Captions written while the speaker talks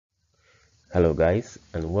Hello guys,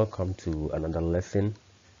 and welcome to another lesson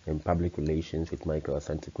in public relations with Michael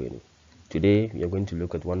Asantequeni. Today we are going to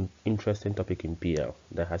look at one interesting topic in PL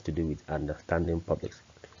that has to do with understanding publics.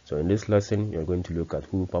 So in this lesson we are going to look at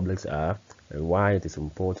who publics are and why it is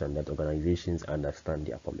important that organizations understand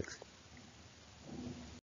their publics.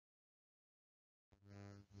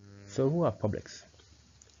 So who are publics?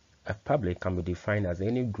 A public can be defined as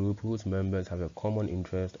any group whose members have a common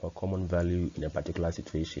interest or common value in a particular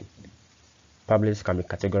situation. Publics can be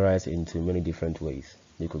categorized into many different ways.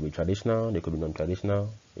 They could be traditional, they could be non-traditional,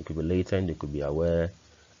 they could be latent, they could be aware,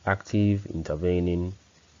 active, intervening,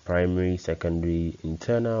 primary, secondary,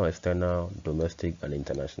 internal, external, domestic, and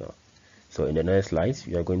international. So in the next slides,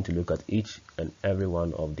 we are going to look at each and every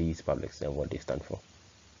one of these publics and what they stand for.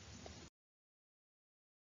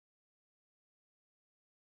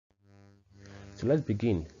 So let's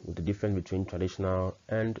begin with the difference between traditional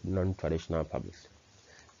and non-traditional publics.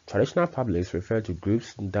 Traditional publics refer to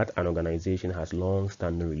groups that an organization has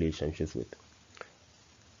long-standing relationships with.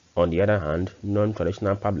 On the other hand,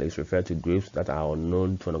 non-traditional publics refer to groups that are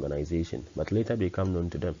unknown to an organization but later become known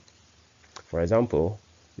to them. For example,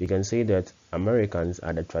 we can say that Americans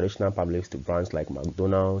are the traditional publics to brands like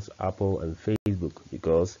McDonald's, Apple, and Facebook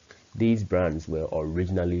because these brands were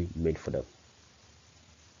originally made for them.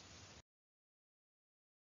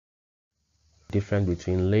 Difference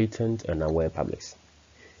between latent and aware publics.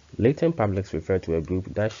 Latent publics refer to a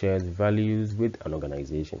group that shares values with an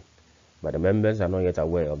organization, but the members are not yet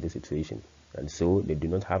aware of the situation, and so they do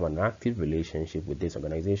not have an active relationship with this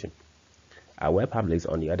organization. Aware publics,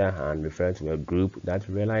 on the other hand, refer to a group that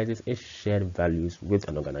realizes its shared values with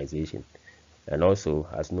an organization and also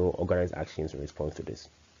has no organized actions in response to this.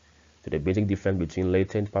 So the basic difference between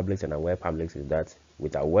latent publics and aware publics is that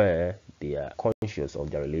with aware, they are conscious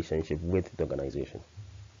of their relationship with the organization.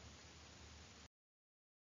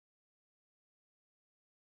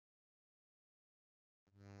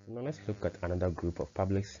 Now let's look at another group of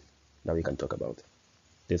publics that we can talk about.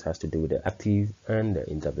 This has to do with the active and the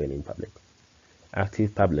intervening public.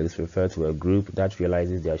 Active publics refer to a group that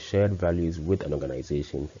realizes their shared values with an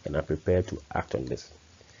organization and are prepared to act on this.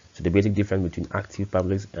 So the basic difference between active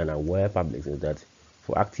publics and aware publics is that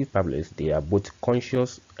for active publics, they are both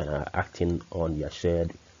conscious and are acting on their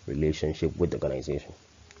shared relationship with the organization.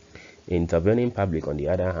 Intervening public, on the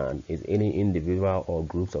other hand, is any individual or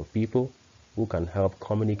groups of people who can help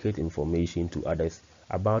communicate information to others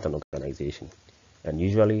about an organization. And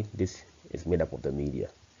usually this is made up of the media.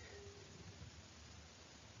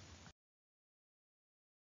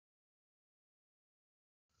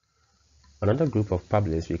 Another group of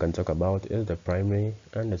publics we can talk about is the primary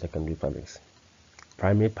and the secondary publics.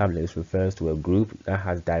 Primary publics refers to a group that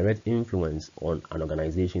has direct influence on an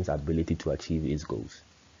organization's ability to achieve its goals.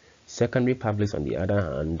 Secondary publics, on the other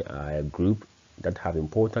hand, are a group that have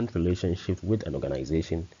important relationships with an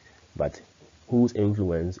organization, but whose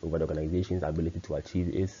influence over the organization's ability to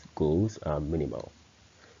achieve its goals are minimal.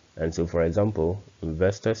 And so, for example,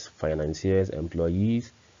 investors, financiers,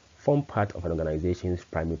 employees form part of an organization's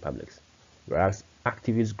primary publics, whereas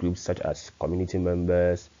activist groups such as community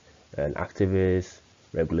members and activists,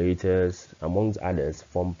 regulators, amongst others,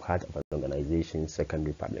 form part of an organization's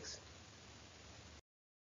secondary publics.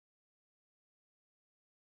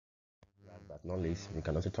 Last but not least, we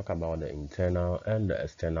can also talk about the internal and the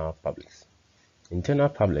external publics. Internal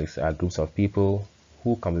publics are groups of people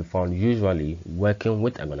who can be found usually working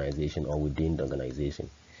with an organization or within the organization.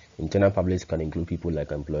 Internal publics can include people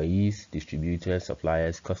like employees, distributors,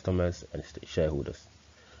 suppliers, customers, and shareholders.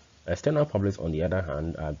 External publics, on the other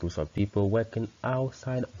hand, are groups of people working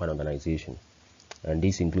outside of an organization. And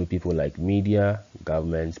these include people like media,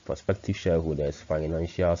 governments, prospective shareholders,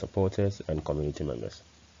 financial supporters, and community members.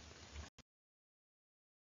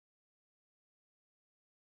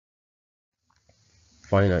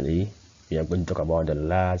 Finally, we are going to talk about the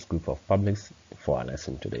last group of publics for our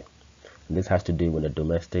lesson today. This has to do with the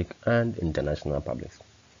domestic and international publics.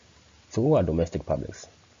 So who are domestic publics?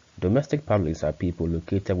 Domestic publics are people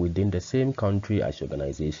located within the same country as your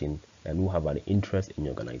organization and who have an interest in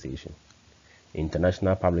your organization.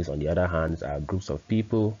 International publics, on the other hand, are groups of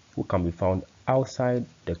people who can be found outside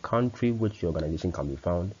the country which your organization can be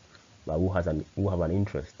found, but who have an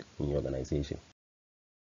interest in your organization.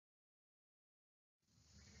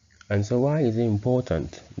 And so why is it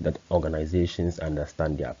important that organizations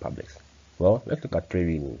understand their publics? Well, let's look at 3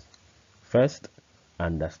 reasons. First,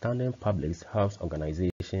 understanding publics helps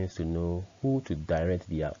organizations to know who to direct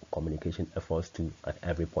their communication efforts to at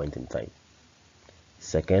every point in time.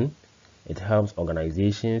 Second, it helps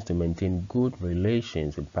organizations to maintain good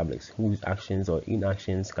relations with publics whose actions or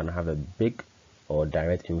inactions can have a big or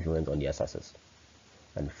direct influence on their success.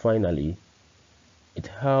 And finally, it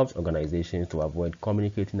helps organizations to avoid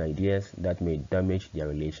communicating ideas that may damage their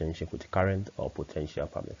relationship with current or potential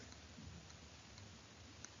publics.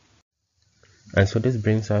 And so this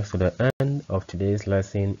brings us to the end of today's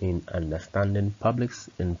lesson in understanding publics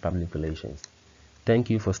in public relations. Thank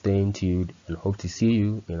you for staying tuned and hope to see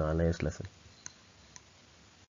you in our next lesson.